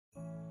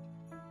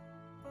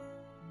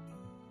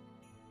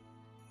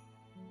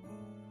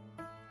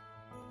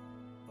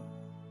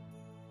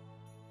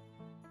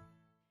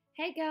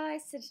Hey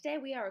guys, so today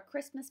we are a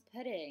Christmas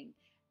pudding,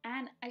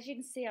 and as you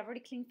can see I've already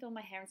clean filled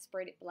my hair and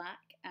sprayed it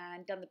black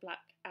and done the black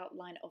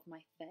outline of my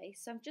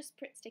face. So I'm just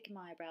Pritt sticking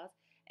my eyebrows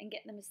and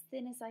getting them as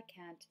thin as I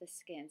can to the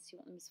skin, so you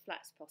want them as flat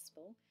as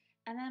possible.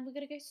 And then we're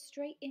going to go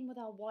straight in with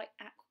our white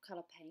aqua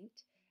colour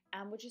paint,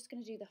 and we're just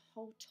going to do the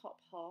whole top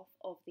half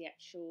of the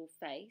actual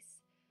face.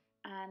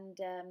 And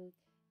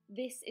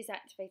this is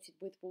activated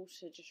with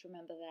water, just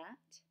remember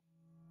that.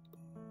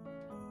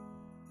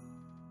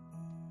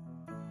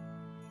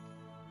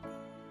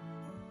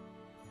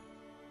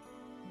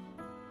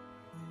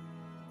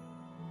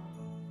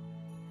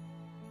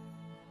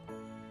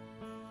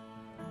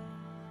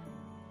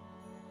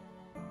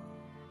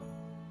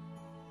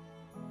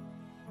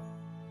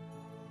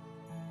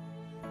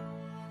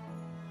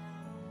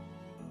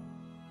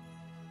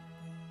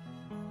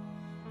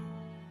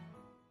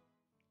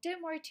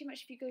 Don't worry too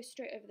much if you go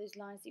straight over those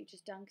lines that you've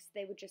just done, because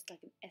they were just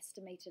like an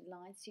estimated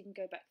line, so you can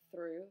go back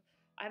through.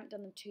 I haven't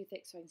done them too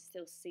thick so I can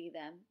still see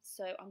them.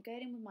 So I'm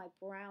going in with my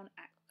brown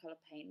aqua colour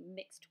paint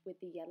mixed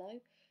with the yellow,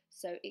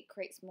 so it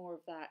creates more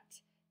of that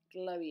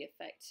glowy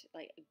effect,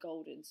 like a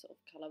golden sort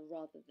of colour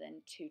rather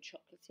than too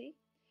chocolatey.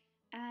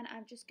 And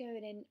I'm just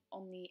going in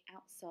on the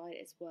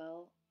outside as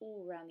well,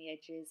 all around the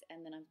edges,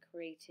 and then I'm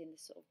creating the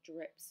sort of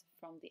drips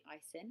from the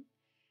icing.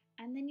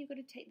 And then you're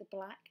going to take the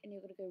black and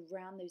you're going to go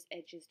around those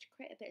edges to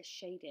create a bit of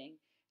shading,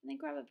 and then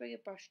grab a bigger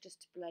brush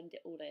just to blend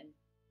it all in.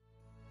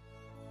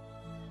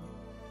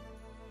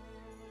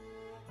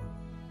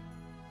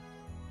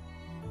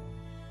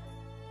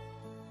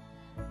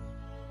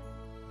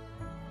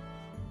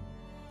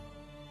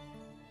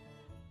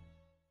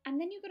 And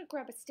then you're going to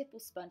grab a stipple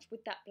sponge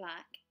with that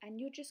black, and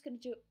you're just going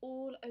to do it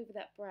all over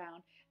that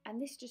brown,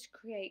 and this just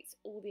creates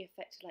all the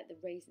effect of like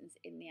the raisins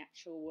in the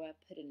actual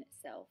pudding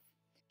itself.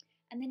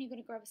 And then you're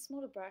going to grab a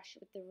smaller brush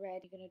with the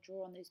red, you're going to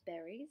draw on those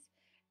berries,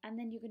 and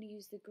then you're going to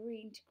use the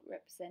green to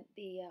represent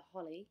the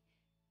holly,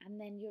 and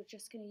then you're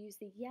just going to use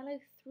the yellow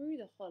through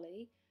the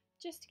holly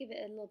just to give it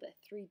a little bit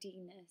of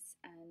 3D-ness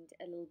and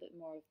a little bit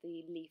more of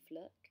the leaf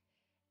look.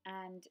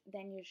 And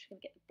then you're just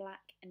going to get the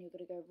black and you're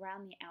going to go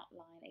around the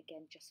outline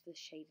again just for the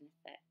shading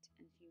effect,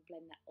 and you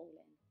blend that all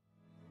in.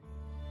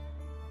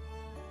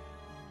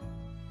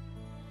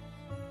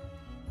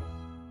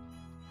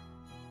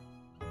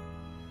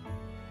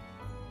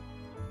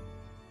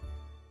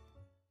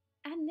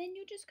 And then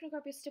you're just going to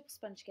grab your stipple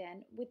sponge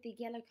again with the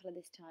yellow colour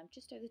this time,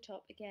 just over the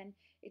top. Again,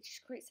 it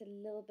just creates a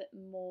little bit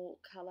more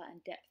colour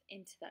and depth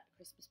into that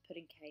Christmas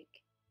pudding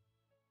cake.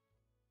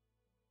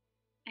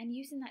 And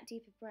using that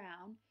deeper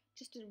brown,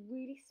 just a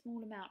really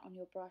small amount on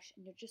your brush,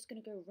 and you're just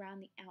going to go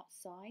around the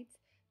outsides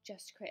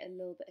just to create a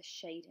little bit of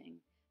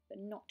shading, but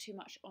not too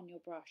much on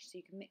your brush, so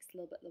you can mix a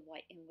little bit of the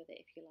white in with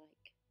it if you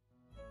like.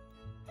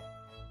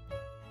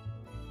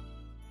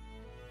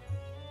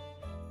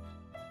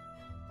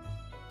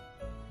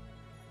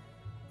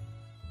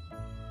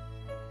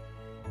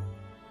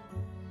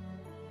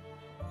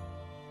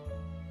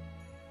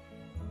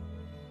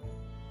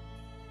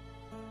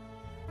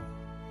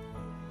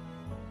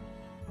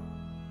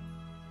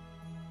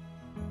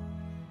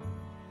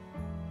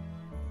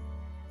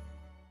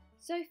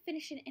 So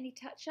finishing any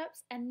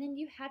touch-ups, and then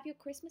you have your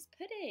Christmas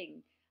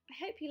pudding.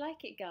 I hope you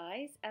like it,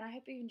 guys, and I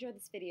hope you enjoyed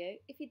this video.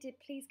 If you did,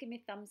 please give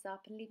me a thumbs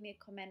up and leave me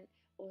a comment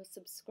or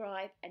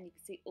subscribe, and you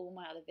can see all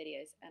my other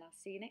videos, and I'll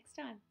see you next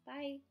time.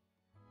 Bye.